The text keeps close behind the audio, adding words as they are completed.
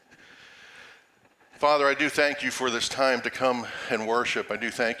Father, I do thank you for this time to come and worship. I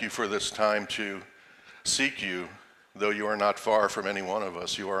do thank you for this time to seek you, though you are not far from any one of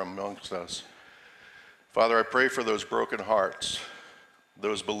us. You are amongst us. Father, I pray for those broken hearts,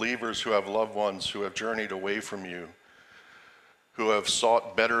 those believers who have loved ones who have journeyed away from you, who have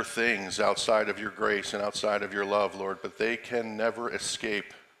sought better things outside of your grace and outside of your love, Lord, but they can never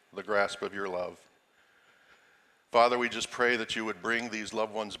escape the grasp of your love. Father, we just pray that you would bring these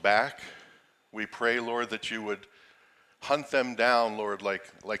loved ones back. We pray, Lord, that you would hunt them down, Lord,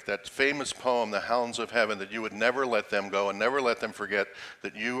 like that famous poem, The Hounds of Heaven, that you would never let them go and never let them forget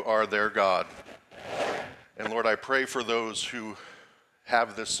that you are their God. And Lord, I pray for those who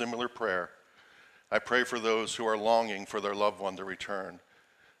have this similar prayer. I pray for those who are longing for their loved one to return.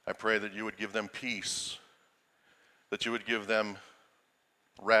 I pray that you would give them peace, that you would give them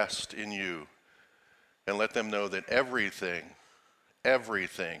rest in you, and let them know that everything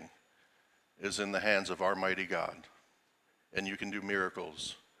is in the hands of our mighty God. And you can do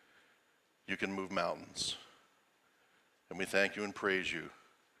miracles. You can move mountains. And we thank you and praise you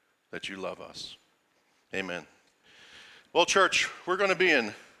that you love us. Amen. Well, church, we're going to be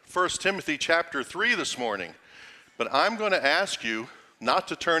in 1 Timothy chapter 3 this morning. But I'm going to ask you not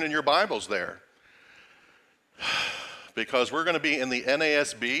to turn in your Bibles there, because we're going to be in the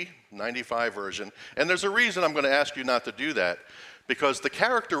NASB 95 version. And there's a reason I'm going to ask you not to do that. Because the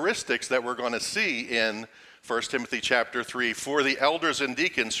characteristics that we're going to see in 1 Timothy chapter 3 for the elders and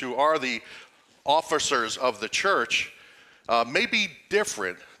deacons who are the officers of the church may be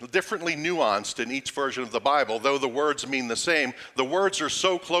differently nuanced in each version of the Bible. Though the words mean the same, the words are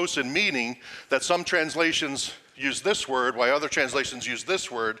so close in meaning that some translations use this word, while other translations use this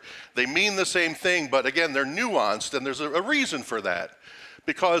word. They mean the same thing, but again, they're nuanced, and there's a reason for that.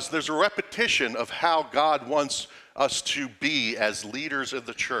 Because there's a repetition of how God wants us to be as leaders of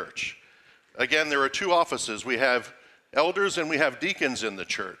the church. Again, there are two offices. We have elders and we have deacons in the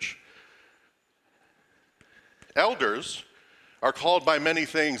church. Elders are called by many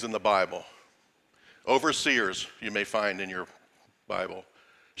things in the Bible. Overseers, you may find in your Bible.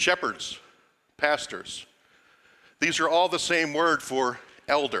 Shepherds, pastors. These are all the same word for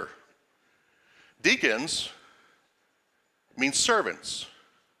elder. Deacons means servants.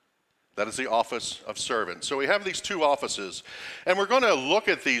 That is the office of servant. So we have these two offices, and we're going to look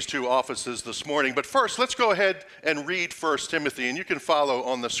at these two offices this morning. But first, let's go ahead and read 1 Timothy, and you can follow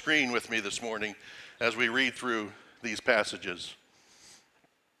on the screen with me this morning as we read through these passages.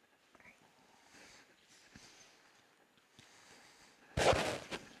 All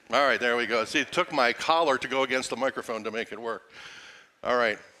right, there we go. See, it took my collar to go against the microphone to make it work. All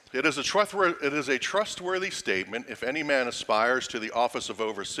right. It is a trustworthy statement. If any man aspires to the office of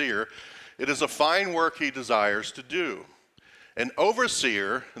overseer, it is a fine work he desires to do. An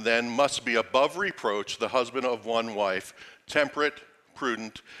overseer then must be above reproach, the husband of one wife, temperate,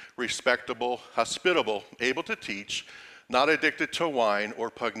 prudent, respectable, hospitable, able to teach, not addicted to wine or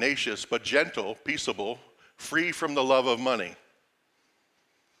pugnacious, but gentle, peaceable, free from the love of money.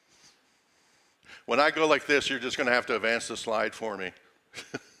 When I go like this, you're just going to have to advance the slide for me.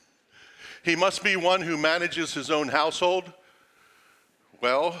 He must be one who manages his own household,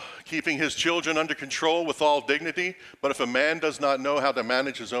 well, keeping his children under control with all dignity. But if a man does not know how to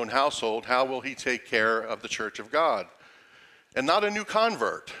manage his own household, how will he take care of the church of God? And not a new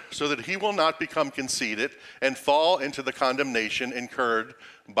convert, so that he will not become conceited and fall into the condemnation incurred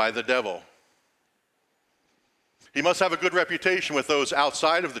by the devil. He must have a good reputation with those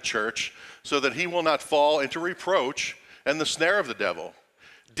outside of the church, so that he will not fall into reproach and the snare of the devil.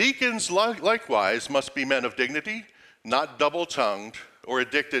 Deacons likewise must be men of dignity, not double-tongued or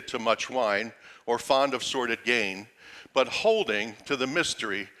addicted to much wine or fond of sordid gain, but holding to the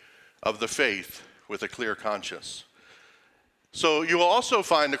mystery of the faith with a clear conscience. So you will also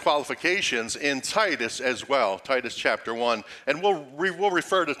find the qualifications in Titus as well, Titus chapter 1. And we'll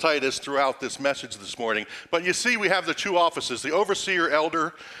refer to Titus throughout this message this morning. But you see we have the two offices, the overseer,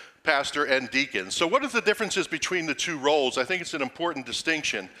 elder, pastor, and deacon. So what are the differences between the two roles? I think it's an important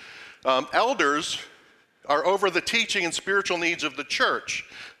distinction. Elders are over the teaching and spiritual needs of the church.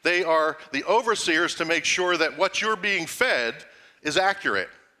 They are the overseers to make sure that what you're being fed is accurate.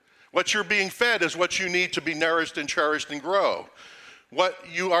 What you're being fed is what you need to be nourished and cherished and grow. What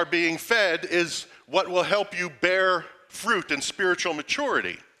you are being fed is what will help you bear fruit and spiritual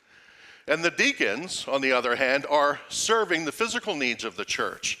maturity. And the deacons, on the other hand, are serving the physical needs of the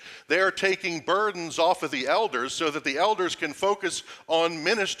church. They are taking burdens off of the elders so that the elders can focus on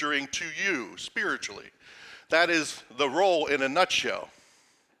ministering to you spiritually. That is the role in a nutshell.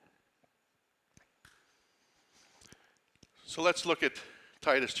 So let's look at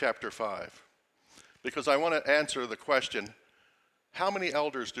Titus chapter 5. because I want to answer the question, how many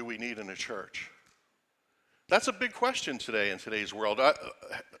elders do we need in a church? That's a big question today in today's world.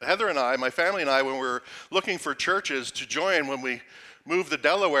 Heather and I, my family and I, when we were looking for churches to join when we moved to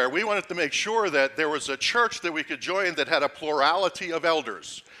Delaware, we wanted to make sure that there was a church that we could join that had a plurality of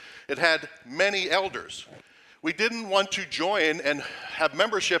elders. It had many elders. We didn't want to join and have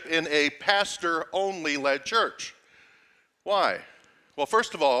membership in a pastor-only led church. Why? Well,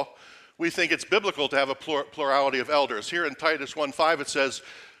 first of all, we think it's biblical to have a plurality of elders. Here in Titus 1:5 it says,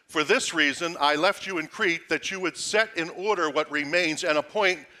 "For this reason I left you in Crete, that you would set in order what remains and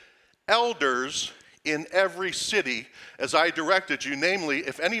appoint elders in every city, as I directed you, namely,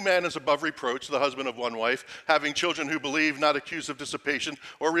 if any man is above reproach, the husband of one wife, having children who believe, not accused of dissipation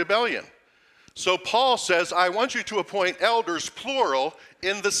or rebellion." So Paul says, I want you to appoint elders, plural,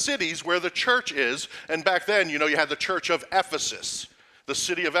 in the cities where the church is. And back then, you had the church of Ephesus. The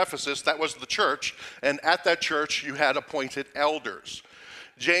city of Ephesus, that was the church. And at that church, you had appointed elders.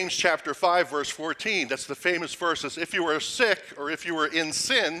 James chapter 5, verse 14, that's the famous verse, says, if you are sick or if you are in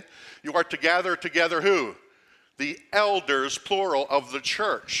sin, you are to gather together who? The elders, plural, of the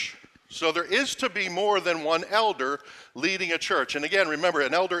church. So there is to be more than one elder leading a church. And again, remember,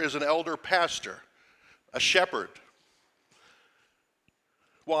 an elder is an elder pastor, a shepherd.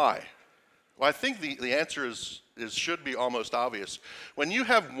 Why? Well, I think the answer should be almost obvious. When you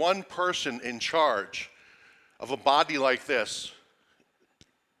have one person in charge of a body like this,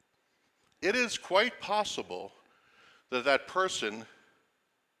 it is quite possible that that person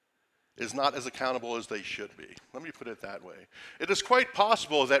is not as accountable as they should be. Let me put it that way. It is quite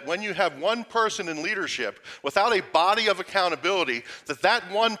possible that when you have one person in leadership without a body of accountability,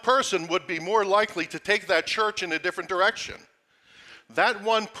 that one person would be more likely to take that church in a different direction. That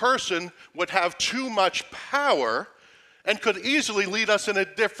one person would have too much power and could easily lead us in a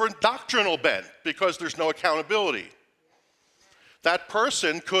different doctrinal bent because there's no accountability. That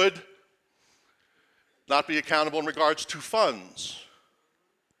person could not be accountable in regards to funds.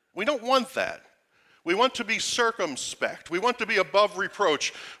 We don't want that. We want to be circumspect. We want to be above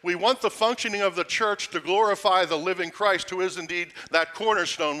reproach. We want the functioning of the church to glorify the living Christ, who is indeed that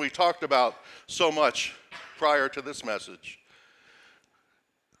cornerstone we talked about so much prior to this message.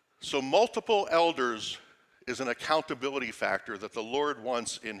 So multiple elders is an accountability factor that the Lord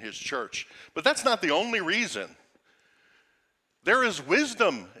wants in his church. But that's not the only reason. There is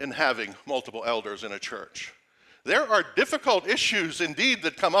wisdom in having multiple elders in a church. There are difficult issues indeed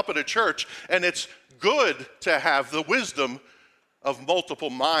that come up at a church, and it's good to have the wisdom of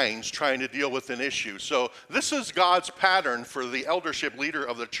multiple minds trying to deal with an issue. So this is God's pattern for the eldership leader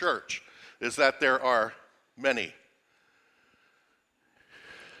of the church, is that there are many.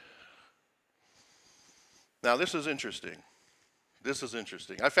 Now this is interesting.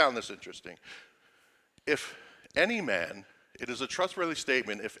 I found this interesting. If any man, it is a trustworthy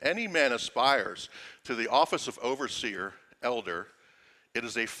statement, if any man aspires to the office of overseer, elder, it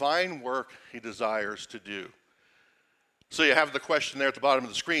is a fine work he desires to do. So you have the question there at the bottom of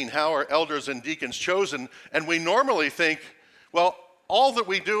the screen, how are elders and deacons chosen? And we normally think, well, all that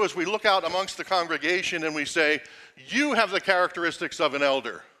we do is we look out amongst the congregation and we say, you have the characteristics of an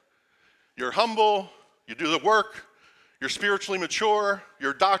elder. You're humble, you do the work, you're spiritually mature,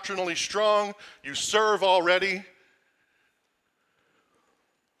 you're doctrinally strong, you serve already.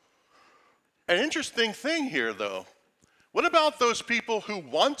 An interesting thing here, though, what about those people who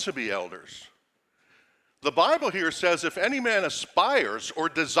want to be elders? The Bible here says if any man aspires or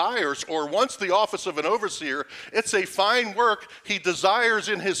desires or wants the office of an overseer, it's a fine work he desires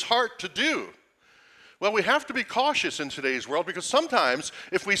in his heart to do. Well, we have to be cautious in today's world because sometimes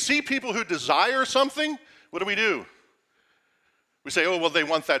if we see people who desire something, what do? We say, oh, well, they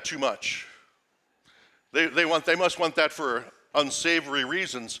want that too much. They must want that for unsavory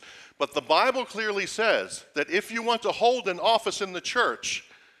reasons. But the Bible clearly says that if you want to hold an office in the church,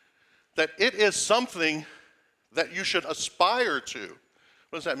 that it is something that you should aspire to.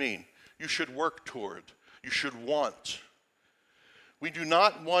 What does that mean? You should work toward. You should want. We do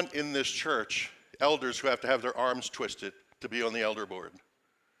not want in this church elders who have to have their arms twisted to be on the elder board.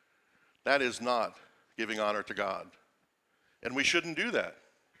 That is not giving honor to God. And we shouldn't do that.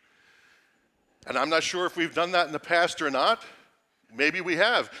 And I'm not sure if we've done that in the past or not. Maybe we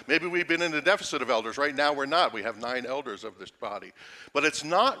have. Maybe we've been in a deficit of elders. Right now we're not. We have 9 elders of this body. But it's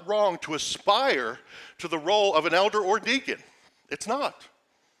not wrong to aspire to the role of an elder or deacon. It's not.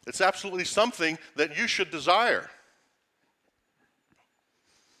 It's absolutely something that you should desire.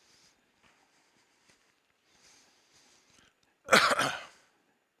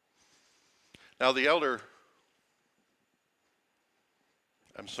 Now the elder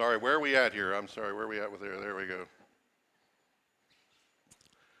I'm sorry, where are we at here? I'm sorry, where are we at with there? There we go.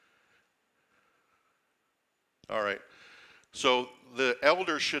 All right. So the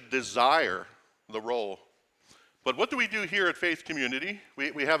elders should desire the role. But what do we do here at Faith Community?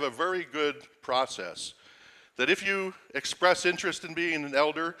 We have a very good process. That if you express interest in being an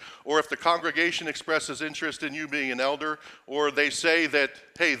elder, or if the congregation expresses interest in you being an elder, or they say that,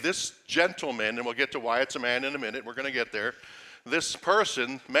 hey, this gentleman, and we'll get to why it's a man in a minute, we're going to get there, this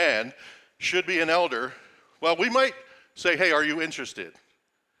person, man, should be an elder, well, we might say, hey, are you interested?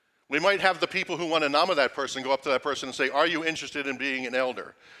 We might have the people who want to nominate that person go up to that person and say, are you interested in being an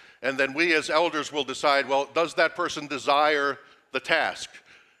elder? And then we as elders will decide, well, does that person desire the task?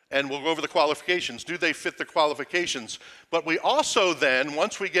 And we'll go over the qualifications. Do they fit the qualifications? But we also then,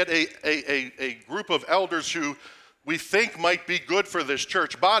 once we get a group of elders who we think might be good for this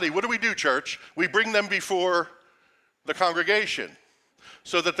church body, what do we do, church? We bring them before the congregation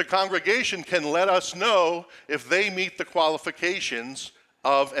so that the congregation can let us know if they meet the qualifications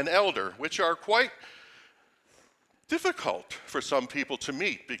of an elder, which are quite difficult for some people to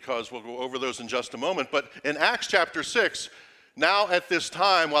meet, because we'll go over those in just a moment. But in Acts chapter 6, now at this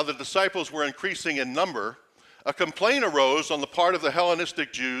time, while the disciples were increasing in number, a complaint arose on the part of the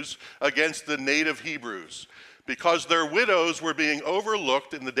Hellenistic Jews against the native Hebrews, because their widows were being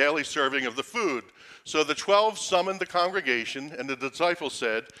overlooked in the daily serving of the food. So the 12 summoned the congregation, and the disciples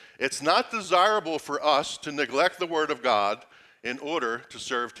said, it's not desirable for us to neglect the word of God in order to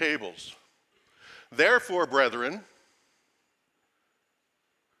serve tables. Therefore, brethren,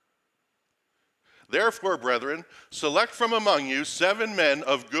 select from among you 7 men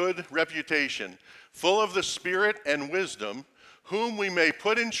of good reputation, full of the Spirit and wisdom, whom we may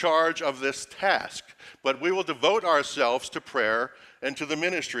put in charge of this task. But we will devote ourselves to prayer and to the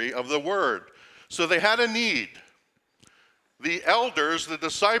ministry of the word. So they had a need. The elders, the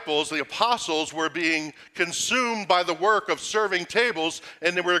disciples, the apostles were being consumed by the work of serving tables,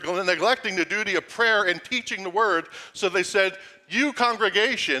 and they were neglecting the duty of prayer and teaching the word. So they said, you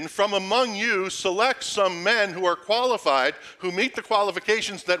congregation, from among you, select some men who are qualified, who meet the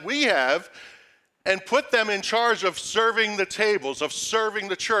qualifications that we have, and put them in charge of serving the tables, of serving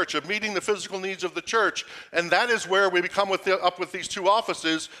the church, of meeting the physical needs of the church. And that is where we come up with these 2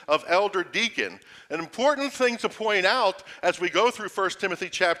 offices of elder deacon. An important thing to point out as we go through 1 Timothy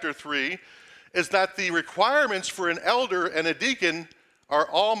chapter 3 is that the requirements for an elder and a deacon are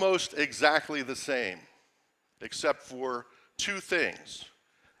almost exactly the same, except for 2 things,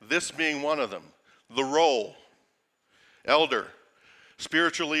 this being one of them. The role, elder,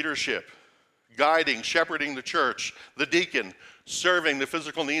 spiritual leadership, guiding, shepherding the church, the deacon, serving the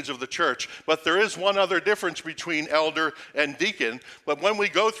physical needs of the church. But there is one other difference between elder and deacon. But when we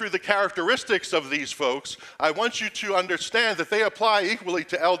go through the characteristics of these folks, I want you to understand that they apply equally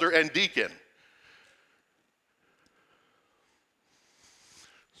to elder and deacon.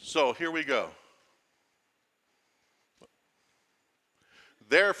 So here we go.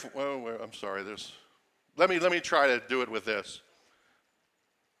 Therefore, I'm sorry, let me try to do it with this.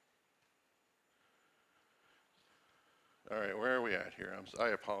 All right, where are we at here? I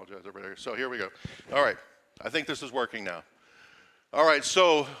apologize, everybody. So here we go. All right, I think this is working now. All right,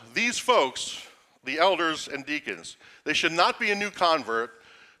 so these folks, the elders and deacons, they should not be a new convert,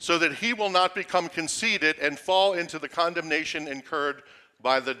 so that he will not become conceited and fall into the condemnation incurred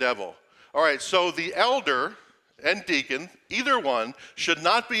by the devil. All right, so the elder and deacon, either one, should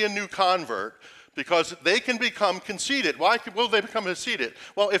not be a new convert, because they can become conceited. Why will they become conceited?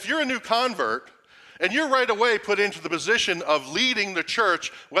 Well, if you're a new convert, and you're right away put into the position of leading the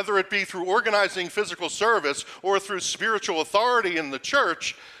church, whether it be through organizing physical service or through spiritual authority in the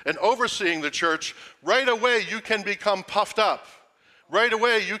church and overseeing the church, right away you can become puffed up. Right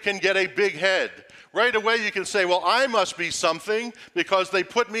away you can get a big head. Right away you can say, well, I must be something because they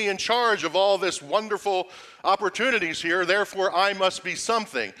put me in charge of all this wonderful opportunities here, therefore I must be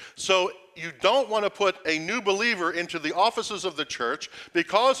something. So you don't want to put a new believer into the offices of the church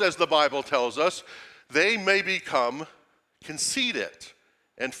because, as the Bible tells us, they may become conceited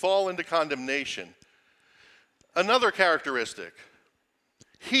and fall into condemnation. Another characteristic,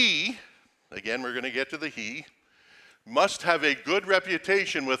 he, again we're going to get to the he, must have a good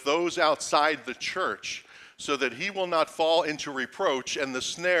reputation with those outside the church so that he will not fall into reproach and the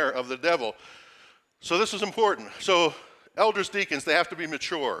snare of the devil. So this is important. So elders, deacons, they have to be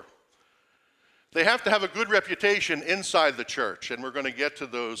mature. They have to have a good reputation inside the church, and we're going to get to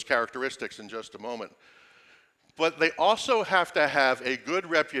those characteristics in just a moment. But they also have to have a good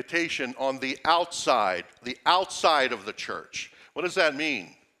reputation on the outside of the church. What does that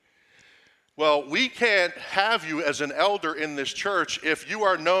mean? Well, we can't have you as an elder in this church if you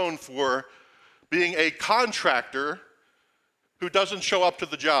are known for being a contractor who doesn't show up to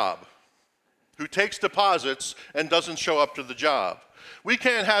the job, who takes deposits and doesn't show up to the job. We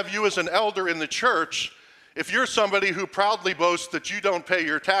can't have you as an elder in the church if you're somebody who proudly boasts that you don't pay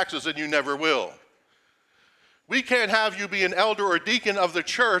your taxes and you never will. We can't have you be an elder or deacon of the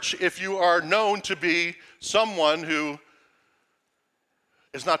church if you are known to be someone who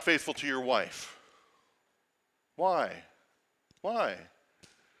is not faithful to your wife. Why? Why?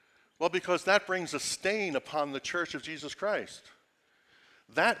 Well, because that brings a stain upon the church of Jesus Christ.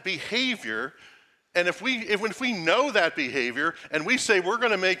 That behavior, and if we know that behavior and we say we're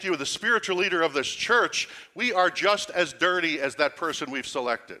going to make you the spiritual leader of this church, we are just as dirty as that person we've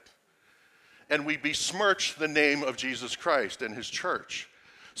selected. And we besmirch the name of Jesus Christ and his church.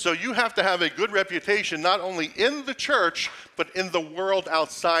 So you have to have a good reputation not only in the church, but in the world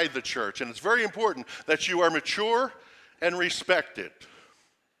outside the church. And it's very important that you are mature and respected.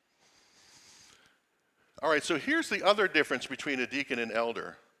 All right, so here's the other difference between a deacon and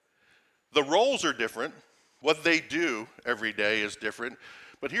elder. The roles are different. What they do every day is different.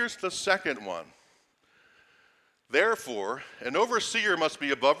 But here's the second one. Therefore, an overseer must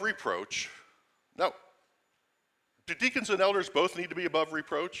be above reproach. Now, do deacons and elders both need to be above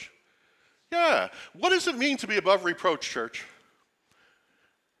reproach? Yeah. What does it mean to be above reproach, church?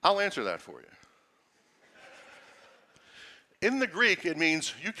 I'll answer that for you. In the Greek, it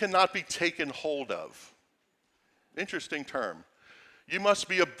means you cannot be taken hold of. Interesting term. You must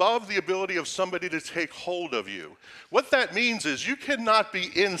be above the ability of somebody to take hold of you. What that means is you cannot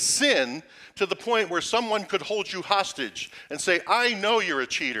be in sin to the point where someone could hold you hostage and say, I know you're a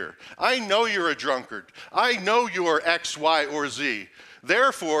cheater. I know you're a drunkard. I know you are X, Y, or Z.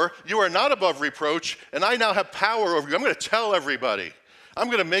 Therefore, you are not above reproach, and I now have power over you. I'm going to tell everybody. I'm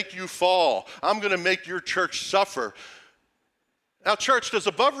going to make you fall. I'm going to make your church suffer. Now, church, does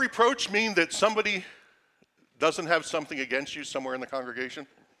above reproach mean that somebody doesn't have something against you somewhere in the congregation?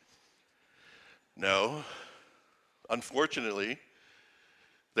 No. Unfortunately,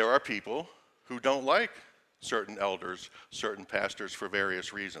 there are people who don't like certain elders, certain pastors for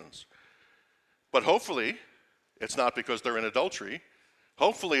various reasons. But hopefully, it's not because they're in adultery.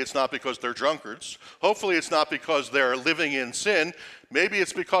 Hopefully, it's not because they're drunkards. Hopefully, it's not because they're living in sin. Maybe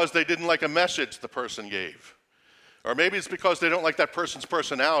it's because they didn't like a message the person gave. Or maybe it's because they don't like that person's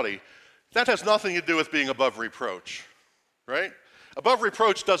personality. That has nothing to do with being above reproach, right? Above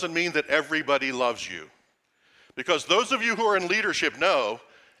reproach doesn't mean that everybody loves you. Because those of you who are in leadership know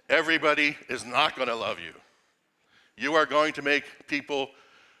everybody is not going to love you. You are going to make people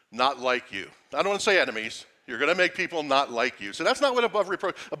not like you. I don't want to say enemies. You're going to make people not like you. So that's not what above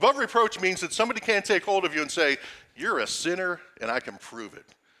reproach. Above reproach means that somebody can't take hold of you and say, you're a sinner and I can prove it.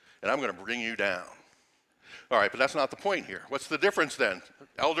 And I'm going to bring you down. All right, but that's not the point here. What's the difference then?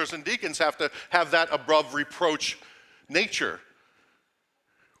 Elders and deacons have to have that above reproach nature.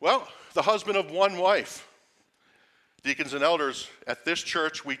 Well, the husband of one wife. Deacons and elders at this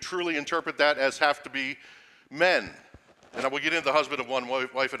church, we truly interpret that as have to be men. And I will get into the husband of one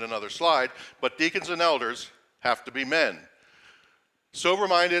wife in another slide, but deacons and elders have to be men.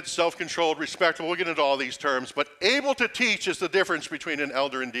 Sober-minded, self-controlled, respectable, we'll get into all these terms, but able to teach is the difference between an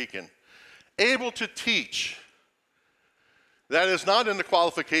elder and deacon. Able to teach. That is not in the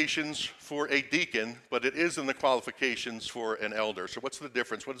qualifications for a deacon, but it is in the qualifications for an elder. So what's the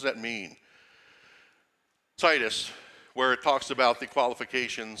difference? What does that mean? Titus, where it talks about the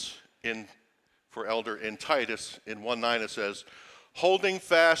qualifications for elder in Titus, in 1:9 it says, holding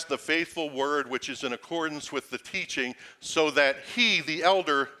fast the faithful word which is in accordance with the teaching, so that he, the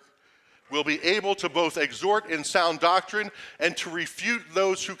elder, will be able to both exhort in sound doctrine and to refute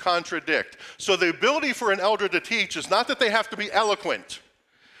those who contradict. So the ability for an elder to teach is not that they have to be eloquent,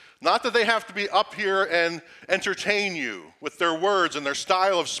 not that they have to be up here and entertain you with their words and their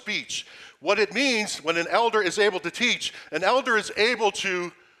style of speech. What it means when an elder is able to teach, an elder is able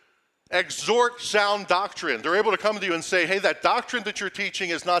to exhort sound doctrine. They're able to come to you and say, hey, that doctrine that you're teaching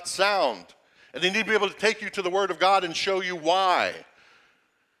is not sound. And they need to be able to take you to the Word of God and show you why.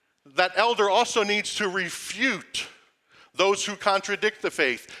 That elder also needs to refute those who contradict the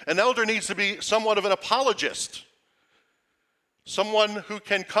faith. An elder needs to be somewhat of an apologist. Someone who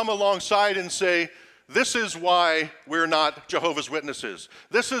can come alongside and say, this is why we're not Jehovah's Witnesses.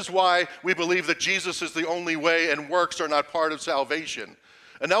 This is why we believe that Jesus is the only way and works are not part of salvation.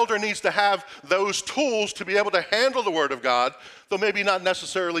 An elder needs to have those tools to be able to handle the Word of God, though maybe not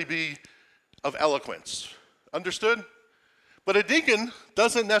necessarily be of eloquence. Understood? But a deacon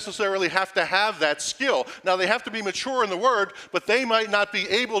doesn't necessarily have to have that skill. Now, they have to be mature in the Word, but they might not be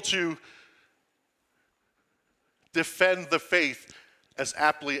able to defend the faith as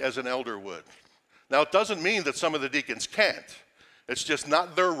aptly as an elder would. Now, it doesn't mean that some of the deacons can't. It's just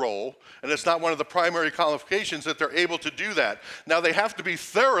not their role, and it's not one of the primary qualifications that they're able to do that. Now, they have to be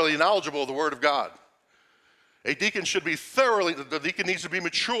thoroughly knowledgeable of the Word of God. A deacon should be the deacon needs to be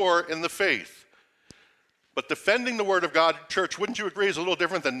mature in the faith. But defending the Word of God, church, wouldn't you agree, is a little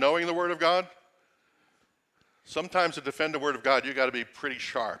different than knowing the Word of God? Sometimes to defend the Word of God, you got to be pretty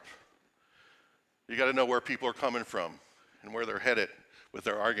sharp. You got to know where people are coming from and where they're headed with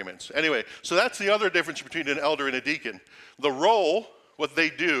their arguments. Anyway, so that's the other difference between an elder and a deacon. The role, what they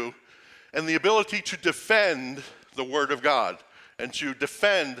do, and the ability to defend the Word of God and to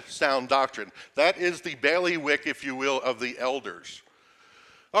defend sound doctrine. That is the bailiwick, if you will, of the elders.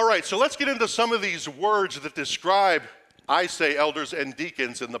 All right, so let's get into some of these words that describe, I say, elders and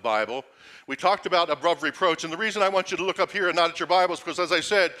deacons in the Bible. We talked about above reproach, and the reason I want you to look up here and not at your Bibles, because as I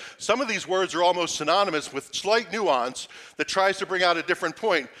said, some of these words are almost synonymous with slight nuance that tries to bring out a different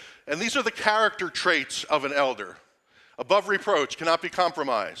point. And these are the character traits of an elder. Above reproach, cannot be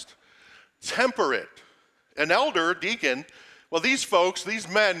compromised. Temperate. An elder, deacon, well, these folks, these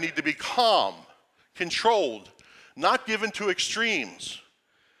men need to be calm, controlled, not given to extremes.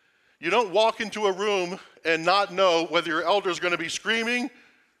 You don't walk into a room and not know whether your elder is going to be screaming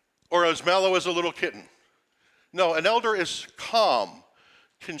or as mellow as a little kitten. No, an elder is calm,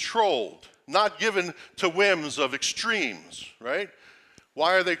 controlled, not given to whims of extremes, right?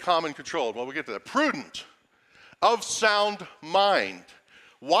 Why are they calm and controlled? Well, we'll get to that. Prudent, of sound mind,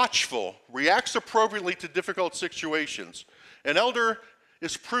 watchful, reacts appropriately to difficult situations. An elder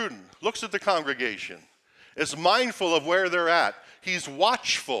is prudent, looks at the congregation, is mindful of where they're at. He's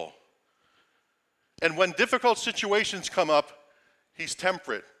watchful. And when difficult situations come up, he's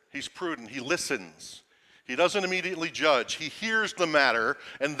temperate, he's prudent, he listens. He doesn't immediately judge. He hears the matter,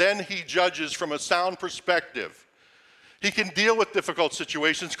 and then he judges from a sound perspective. He can deal with difficult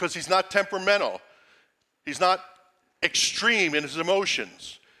situations because he's not temperamental. He's not extreme in his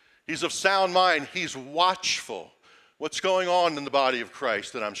emotions. He's of sound mind. He's watchful. What's going on in the body of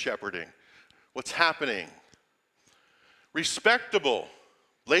Christ that I'm shepherding? What's happening? Respectable.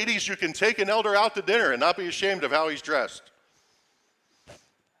 Ladies, you can take an elder out to dinner and not be ashamed of how he's dressed.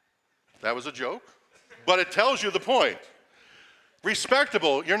 That was a joke, but it tells you the point.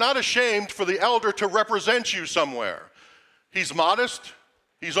 Respectable. You're not ashamed for the elder to represent you somewhere. He's modest.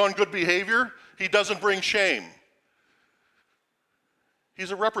 He's on good behavior. He doesn't bring shame.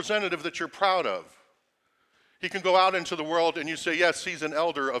 He's a representative that you're proud of. He can go out into the world and you say, yes, he's an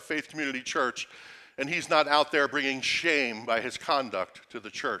elder of Faith Community Church, and he's not out there bringing shame by his conduct to the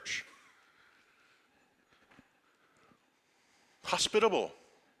church. Hospitable.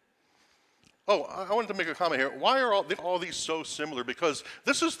 Oh, I wanted to make a comment here. Why are all these so similar? Because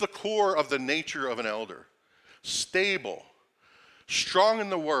this is the core of the nature of an elder. Stable, strong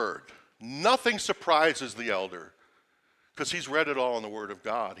in the Word. Nothing surprises the elder because he's read it all in the Word of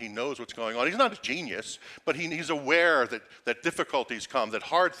God. He knows what's going on. He's not a genius, but he's aware that difficulties come, that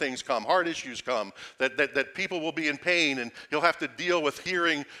hard things come, hard issues come, that people will be in pain, and he'll have to deal with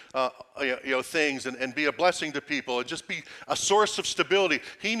hearing things and be a blessing to people and just be a source of stability.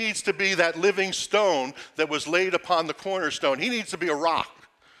 He needs to be that living stone that was laid upon the cornerstone. He needs to be a rock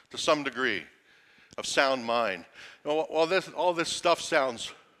to some degree of sound mind. All this stuff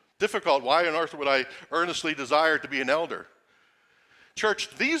sounds difficult. Why on earth would I earnestly desire to be an elder? Church,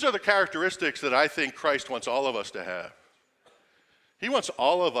 these are the characteristics that I think Christ wants all of us to have. He wants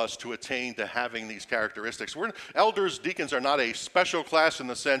all of us to attain to having these characteristics. Elders, deacons are not a special class in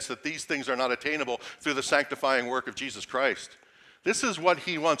the sense that these things are not attainable through the sanctifying work of Jesus Christ. This is what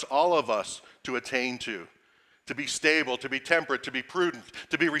he wants all of us to attain to be stable, to be temperate, to be prudent,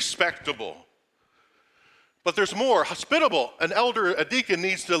 to be respectable. But there's more. Hospitable. An elder, a deacon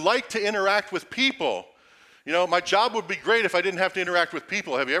needs to like to interact with people. You know, my job would be great if I didn't have to interact with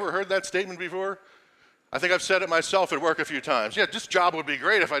people. Have you ever heard that statement before? I think I've said it myself at work a few times. Yeah, this job would be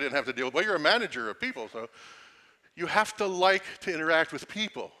great if I didn't have to deal with, well, you're a manager of people, so you have to like to interact with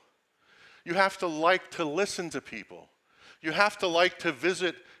people. You have to like to listen to people. You have to like to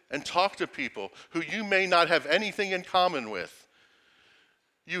visit and talk to people who you may not have anything in common with.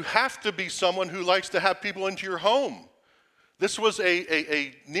 You have to be someone who likes to have people into your home. This was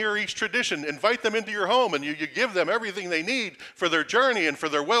a Near East tradition. Invite them into your home, and you give them everything they need for their journey and for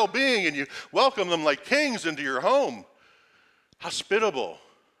their well-being, and you welcome them like kings into your home. Hospitable,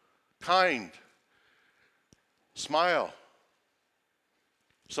 kind, smile.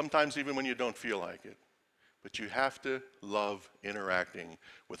 Sometimes even when you don't feel like it. But you have to love interacting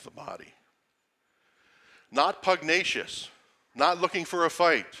with the body. Not pugnacious. Not looking for a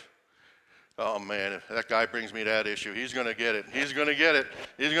fight, Oh man, if that guy brings me that issue, he's going to get it. He's going to get it.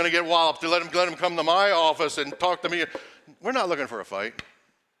 He's going to get walloped. Let him come to my office and talk to me. We're not looking for a fight.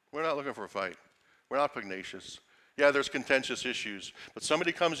 We're not looking for a fight. We're not pugnacious. Yeah, there's contentious issues, but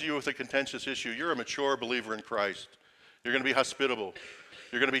somebody comes to you with a contentious issue, you're a mature believer in Christ. You're going to be hospitable.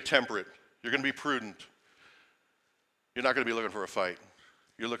 You're going to be temperate. You're going to be prudent. You're not going to be looking for a fight.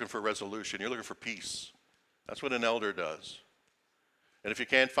 You're looking for resolution. You're looking for peace. That's what an elder does. And if you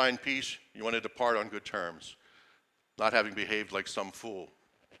can't find peace, you want to depart on good terms, not having behaved like some fool.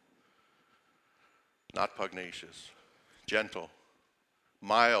 Not pugnacious, gentle,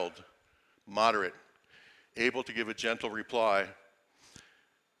 mild, moderate, able to give a gentle reply.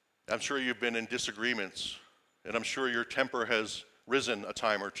 I'm sure you've been in disagreements, and I'm sure your temper has risen a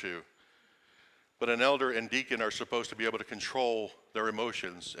time or two. But an elder and deacon are supposed to be able to control their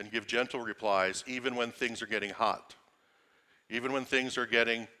emotions and give gentle replies even when things are getting hot. Even when things are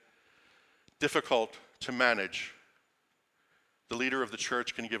getting difficult to manage, the leader of the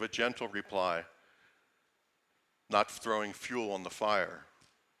church can give a gentle reply, not throwing fuel on the fire,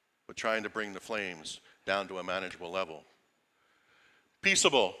 but trying to bring the flames down to a manageable level.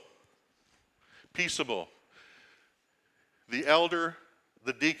 Peaceable. Peaceable. The elder,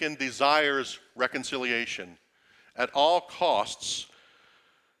 the deacon, desires reconciliation. At all costs,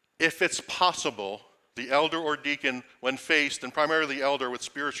 if it's possible, the elder or deacon, when faced, and primarily the elder with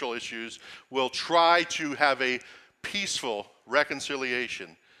spiritual issues, will try to have a peaceful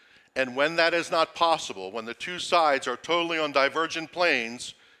reconciliation. And when that is not possible, when the two sides are totally on divergent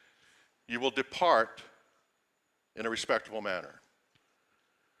planes, you will depart in a respectable manner.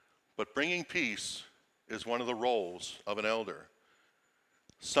 But bringing peace is one of the roles of an elder.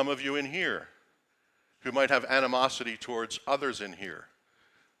 Some of you in here who might have animosity towards others in here,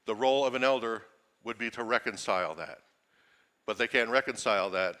 the role of an elder would be to reconcile that. But they can't reconcile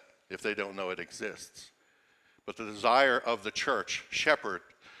that if they don't know it exists. But the desire of the church shepherd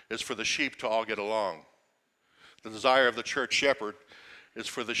is for the sheep to all get along. The desire of the church shepherd is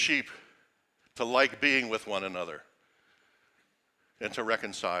for the sheep to like being with one another and to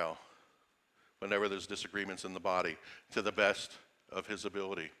reconcile whenever there's disagreements in the body to the best of his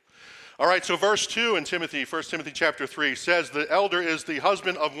ability. All right, so verse 2 in Timothy, 1 Timothy chapter 3 says the elder is the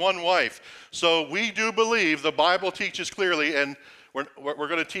husband of one wife. So we do believe, the Bible teaches clearly, and we're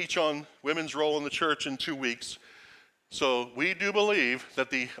going to teach on women's role in the church in 2 weeks. So we do believe that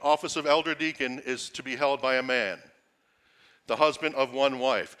the office of elder deacon is to be held by a man, the husband of one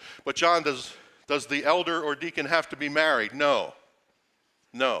wife. But John, does the elder or deacon have to be married? No.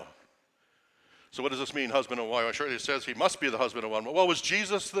 No. So what does this mean, husband of one wife? Sure, it says he must be the husband of one wife. Well, was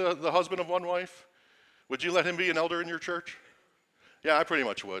Jesus the husband of one wife? Would you let him be an elder in your church? Yeah, I pretty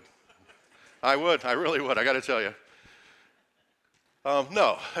much would. I would. I really would. I got to tell you.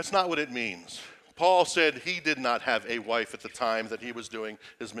 No, that's not what it means. Paul said he did not have a wife at the time that he was doing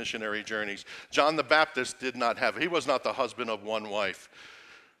his missionary journeys. John the Baptist did not have. He was not the husband of one wife.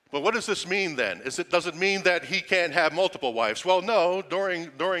 But what does this mean then? Does it mean that he can't have multiple wives? Well, no.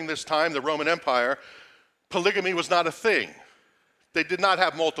 During this time, the Roman Empire, polygamy was not a thing. They did not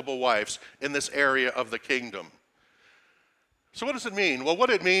have multiple wives in this area of the kingdom. So what does it mean? Well, what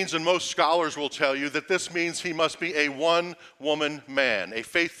it means, and most scholars will tell you, that this means he must be a one-woman man, a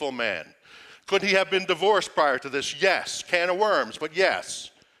faithful man. Could he have been divorced prior to this? Yes. Can of worms, but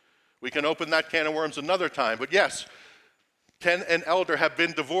yes. We can open that can of worms another time, but yes. Can an elder have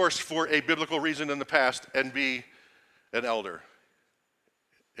been divorced for a biblical reason in the past and be an elder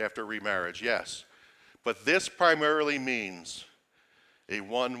after remarriage? Yes. But this primarily means a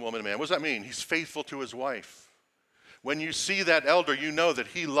one-woman man. What does that mean? He's faithful to his wife. When you see that elder, you know that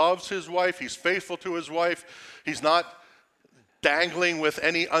he loves his wife, he's faithful to his wife, he's not dangling with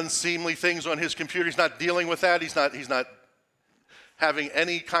any unseemly things on his computer, he's not dealing with that, he's not having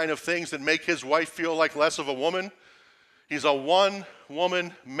any kind of things that make his wife feel like less of a woman. He's a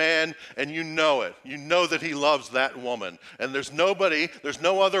one-woman man, and you know it. You know that he loves that woman. And there's no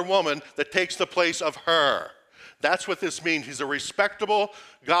other woman that takes the place of her. That's what this means. He's a respectable,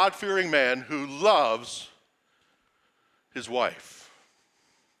 God-fearing man who loves his wife.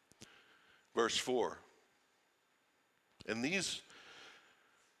 Verse 4.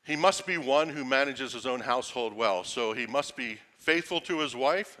 He must be one who manages his own household well. So he must be faithful to his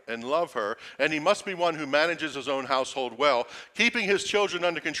wife and love her, and he must be one who manages his own household well, keeping his children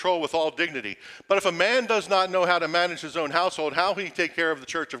under control with all dignity. But if a man does not know how to manage his own household, how will he take care of the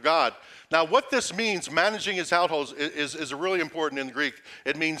church of God? Now, what this means, managing his household, is really important in Greek.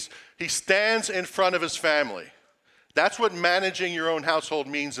 It means he stands in front of his family. That's what managing your own household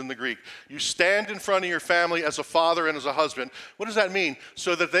means in the Greek. You stand in front of your family as a father and as a husband. What does that mean?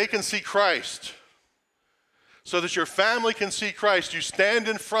 So that they can see Christ. So that your family can see Christ, you stand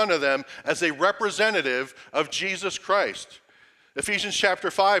in front of them as a representative of Jesus Christ. Ephesians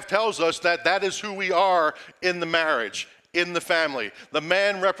chapter 5 tells us that that is who we are in the marriage, in the family. The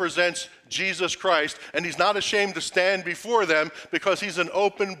man represents Jesus Christ, and he's not ashamed to stand before them because he's an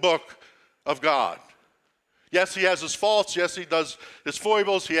open book of God. Yes, he has his faults. Yes, he does his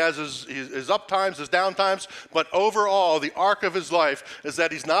foibles. He has his up times, his down times. But overall, the arc of his life is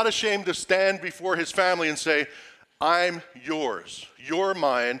that he's not ashamed to stand before his family and say, I'm yours. You're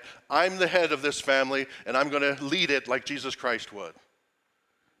mine. I'm the head of this family, and I'm going to lead it like Jesus Christ would.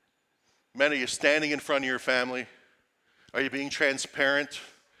 Men, are you standing in front of your family? Are you being transparent?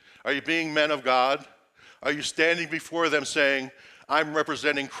 Are you being men of God? Are you standing before them saying, I'm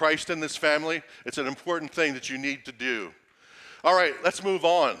representing Christ in this family? It's an important thing that you need to do. All right, let's move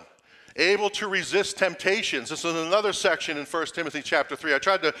on. Able to resist temptations. This is another section in 1 Timothy chapter 3. I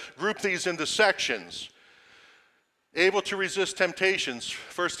tried to group these into sections. Able to resist temptations,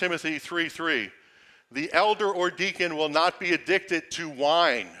 1 Timothy 3:3. The elder or deacon will not be addicted to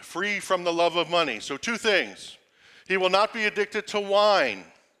wine, free from the love of money. So two things. He will not be addicted to wine.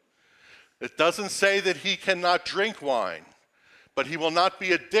 It doesn't say that he cannot drink wine, but he will not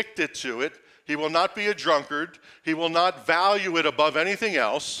be addicted to it. He will not be a drunkard. He will not value it above anything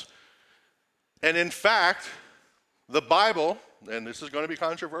else. And in fact, the Bible, and this is going to be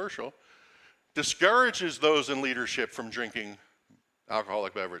controversial, discourages those in leadership from drinking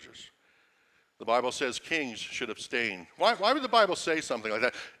alcoholic beverages. The Bible says kings should abstain. Why would the Bible say something like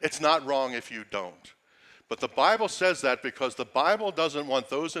that? It's not wrong if you don't. But the Bible says that because the Bible doesn't want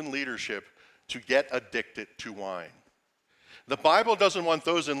those in leadership to get addicted to wine. The Bible doesn't want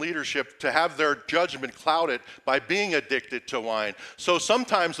those in leadership to have their judgment clouded by being addicted to wine. So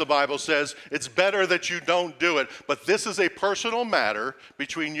sometimes the Bible says it's better that you don't do it, but this is a personal matter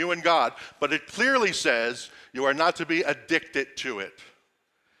between you and God. But it clearly says you are not to be addicted to it.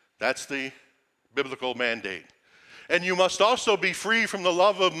 That's the biblical mandate. And you must also be free from the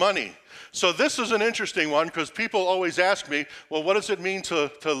love of money. So this is an interesting one because people always ask me, well, what does it mean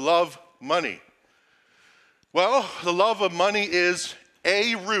to love money? Well, the love of money is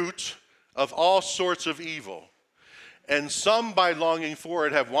a root of all sorts of evil. And some, by longing for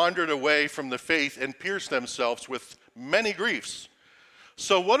it, have wandered away from the faith and pierced themselves with many griefs.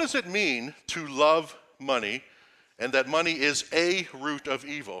 So what does it mean to love money and that money is a root of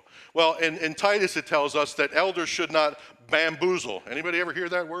evil? Well, in Titus it tells us that elders should not bamboozle. Anybody ever hear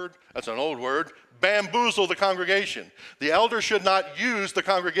that word? That's an old word. Bamboozle the congregation. The elder should not use the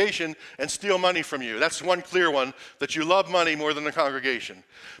congregation and steal money from you. That's one clear one, that you love money more than the congregation.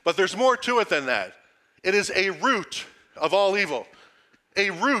 But there's more to it than that. It is a root of all evil. A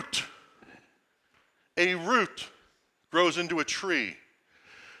root grows into a tree.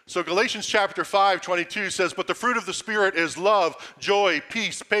 So Galatians chapter 5:22 says, but the fruit of the Spirit is love, joy,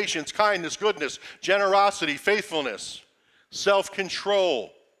 peace, patience, kindness, goodness, generosity, faithfulness,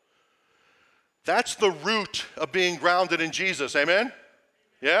 self-control. That's the root of being grounded in Jesus. Amen?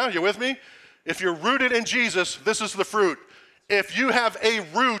 Yeah, you with me? If you're rooted in Jesus, this is the fruit. If you have a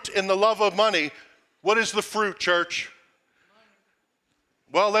root in the love of money, what is the fruit, church?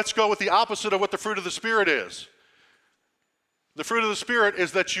 Well, let's go with the opposite of what the fruit of the Spirit is. The fruit of the Spirit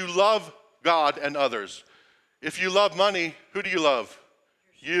is that you love God and others. If you love money, who do you love?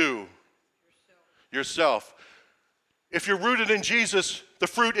 You. Yourself. If you're rooted in Jesus, the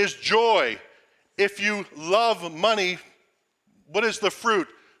fruit is joy. If you love money, what is the fruit?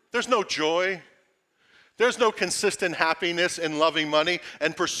 There's no joy. There's no consistent happiness in loving money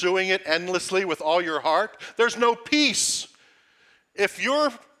and pursuing it endlessly with all your heart. There's no peace. If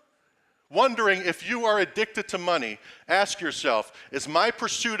you're wondering if you are addicted to money, ask yourself, is my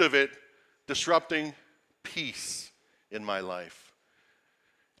pursuit of it disrupting peace in my life?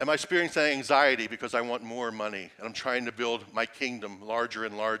 Am I experiencing anxiety because I want more money and I'm trying to build my kingdom larger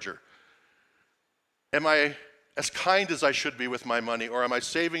and larger? Am I as kind as I should be with my money, or am I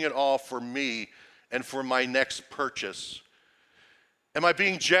saving it all for me and for my next purchase? Am I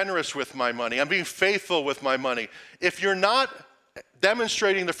being generous with my money? I'm being faithful with my money. If you're not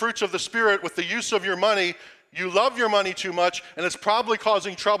demonstrating the fruits of the Spirit with the use of your money, you love your money too much, and it's probably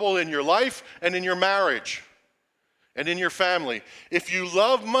causing trouble in your life and in your marriage and in your family. If you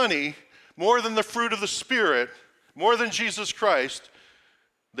love money more than the fruit of the Spirit, more than Jesus Christ,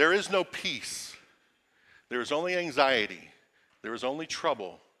 there is no peace. There is only anxiety. There is only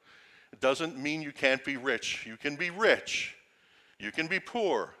trouble. It doesn't mean you can't be rich. You can be rich. You can be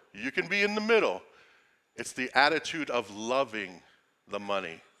poor. You can be in the middle. It's the attitude of loving the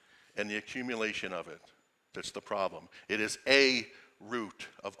money and the accumulation of it that's the problem. It is a root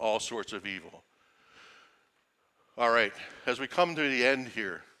of all sorts of evil. All right, as we come to the end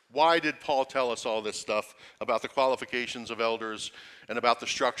here, why did Paul tell us all this stuff about the qualifications of elders and about the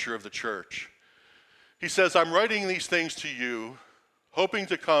structure of the church? He says, I'm writing these things to you, hoping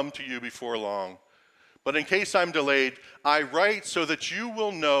to come to you before long. But in case I'm delayed, I write so that you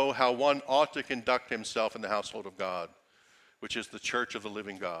will know how one ought to conduct himself in the household of God, which is the church of the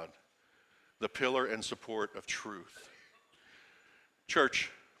living God, the pillar and support of truth. Church,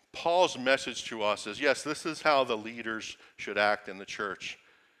 Paul's message to us is, yes, this is how the leaders should act in the church.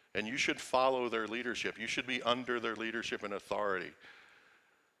 And you should follow their leadership. You should be under their leadership and authority.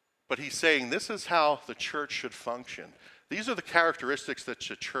 But he's saying this is how the church should function. These are the characteristics that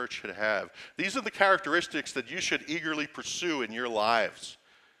the church should have. These are the characteristics that you should eagerly pursue in your lives.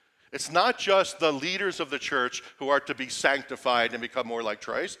 It's not just the leaders of the church who are to be sanctified and become more like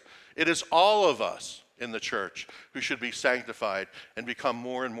Christ. It is all of us in the church who should be sanctified and become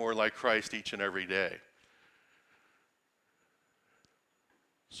more and more like Christ each and every day.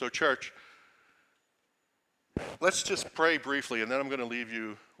 So church, let's just pray briefly, and then I'm going to leave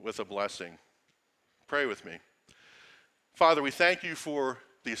you with a blessing. Pray with me. Father, we thank you for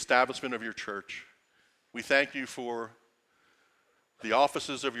the establishment of your church. We thank you for the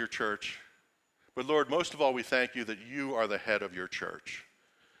offices of your church. But Lord, most of all, we thank you that you are the head of your church.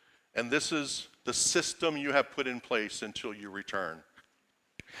 And this is the system you have put in place until you return.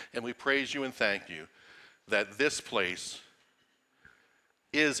 And we praise you and thank you that this place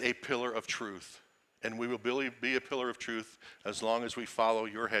is a pillar of truth. And we will be a pillar of truth as long as we follow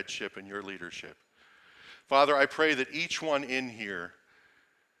your headship and your leadership. Father, I pray that each one in here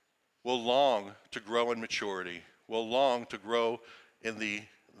will long to grow in maturity, will long to grow in the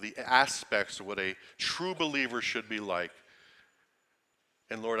aspects of what a true believer should be like.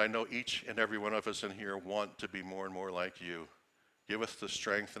 And Lord, I know each and every one of us in here want to be more and more like you. Give us the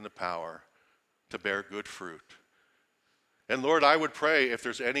strength and the power to bear good fruit. And Lord, I would pray if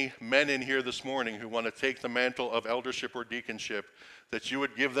there's any men in here this morning who want to take the mantle of eldership or deaconship, that you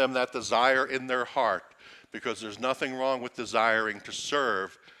would give them that desire in their heart, because there's nothing wrong with desiring to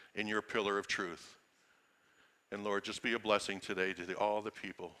serve in your pillar of truth. And Lord, just be a blessing today to all the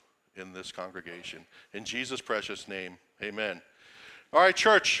people in this congregation. In Jesus' precious name, amen. All right,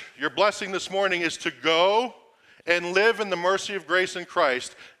 church, your blessing this morning is to go and live in the mercy of grace in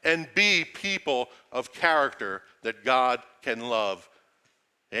Christ and be people of character that God can love.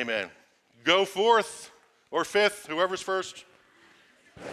 Amen. Go forth, or fifth, whoever's first.